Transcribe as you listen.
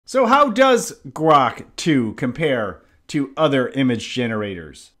So how does Grok 2 compare to other image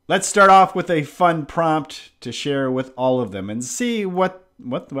generators? Let's start off with a fun prompt to share with all of them and see what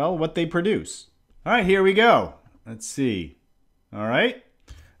they produce. All right, here we go. Let's see. All right.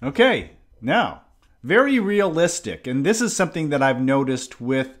 Okay, now, very realistic. And this is something that I've noticed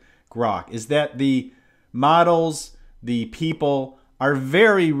with Grok, is that the models, the people are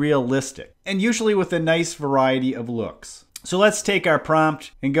very realistic and usually with a nice variety of looks. So let's take our prompt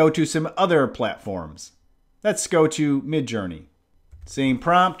and go to some other platforms. Let's go to Midjourney. Same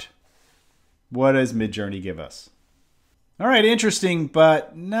prompt. What does Midjourney give us? All right, interesting,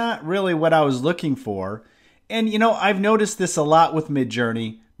 but not really what I was looking for. And you know, I've noticed this a lot with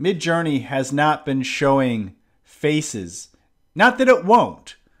Midjourney. Midjourney has not been showing faces. Not that it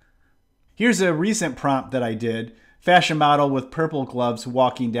won't. Here's a recent prompt that I did. Fashion model with purple gloves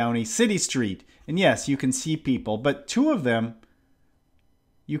walking down a city street. And yes, you can see people, but two of them,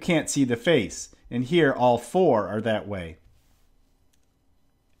 you can't see the face. And here, all four are that way.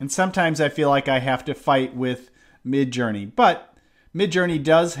 And sometimes I feel like I have to fight with Midjourney. But Midjourney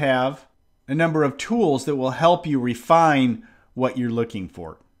does have a number of tools that will help you refine what you're looking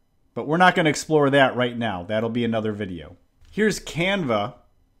for. But we're not going to explore that right now. That'll be another video. Here's Canva.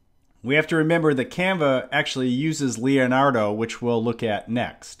 We have to remember that Canva actually uses Leonardo, which we'll look at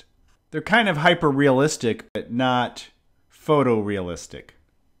next. They're kind of hyper-realistic, but not photorealistic.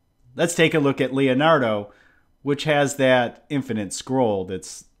 Let's take a look at Leonardo, which has that infinite scroll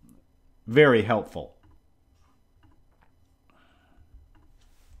that's very helpful.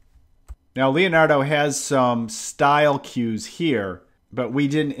 Now, Leonardo has some style cues here, but we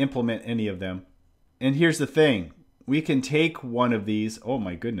didn't implement any of them. And here's the thing. We can take one of these. Oh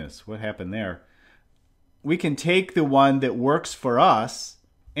my goodness, what happened there? We can take the one that works for us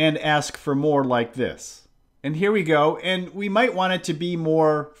and ask for more like this. And here we go. And we might want it to be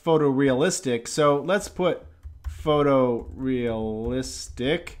more photorealistic. So let's put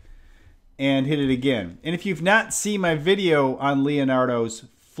photorealistic and hit it again. And if you've not seen my video on Leonardo's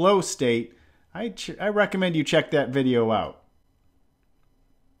flow state, I recommend you check that video out.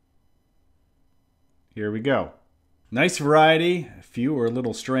 Here we go. Nice variety. A few are a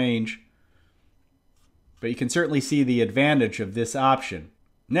little strange, but you can certainly see the advantage of this option.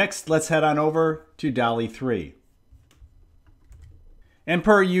 Next, let's head on over to DALL-E 3. And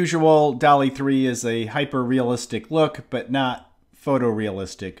per usual, DALL-E 3 is a hyper-realistic look, but not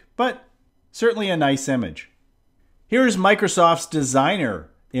photorealistic, but certainly a nice image. Here's Microsoft's Designer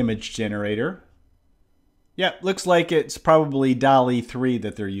image generator. Yeah, looks like it's probably DALL-E 3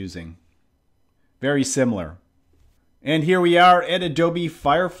 that they're using. Very similar. And here we are at Adobe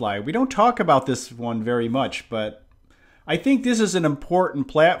Firefly. We don't talk about this one very much, but I think this is an important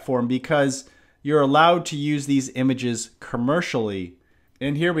platform because you're allowed to use these images commercially.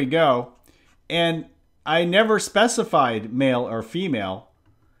 And here we go. And I never specified male or female.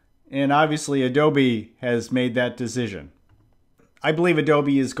 And obviously Adobe has made that decision. I believe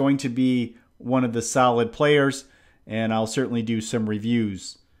Adobe is going to be one of the solid players, and I'll certainly do some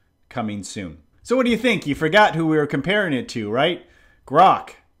reviews coming soon. So what do you think? You forgot who we were comparing it to, right?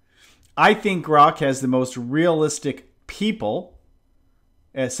 Grok. I think Grok has the most realistic people,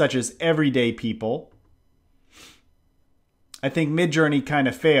 such as everyday people. I think Midjourney kind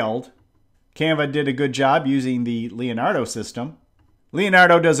of failed. Canva did a good job using the Leonardo system.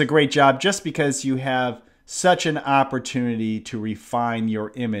 Leonardo does a great job just because you have such an opportunity to refine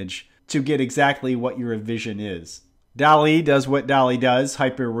your image to get exactly what your vision is. DALL-E does what DALL-E does,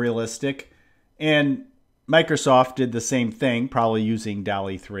 hyper-realistic. And Microsoft did the same thing, probably using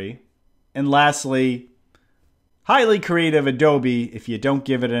DALL-E 3. And lastly, highly creative Adobe. If you don't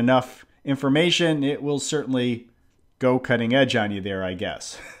give it enough information, it will certainly go cutting edge on you there, I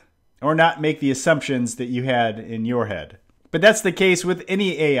guess. Or not make the assumptions that you had in your head. But that's the case with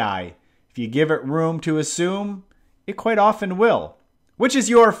any AI. If you give it room to assume, it quite often will. Which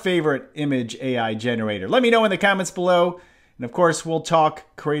is your favorite image AI generator? Let me know in the comments below. And of course, we'll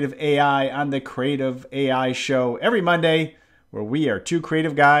talk creative AI on the Creative AI Show every Monday, where we are two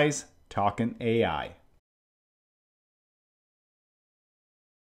creative guys talking AI.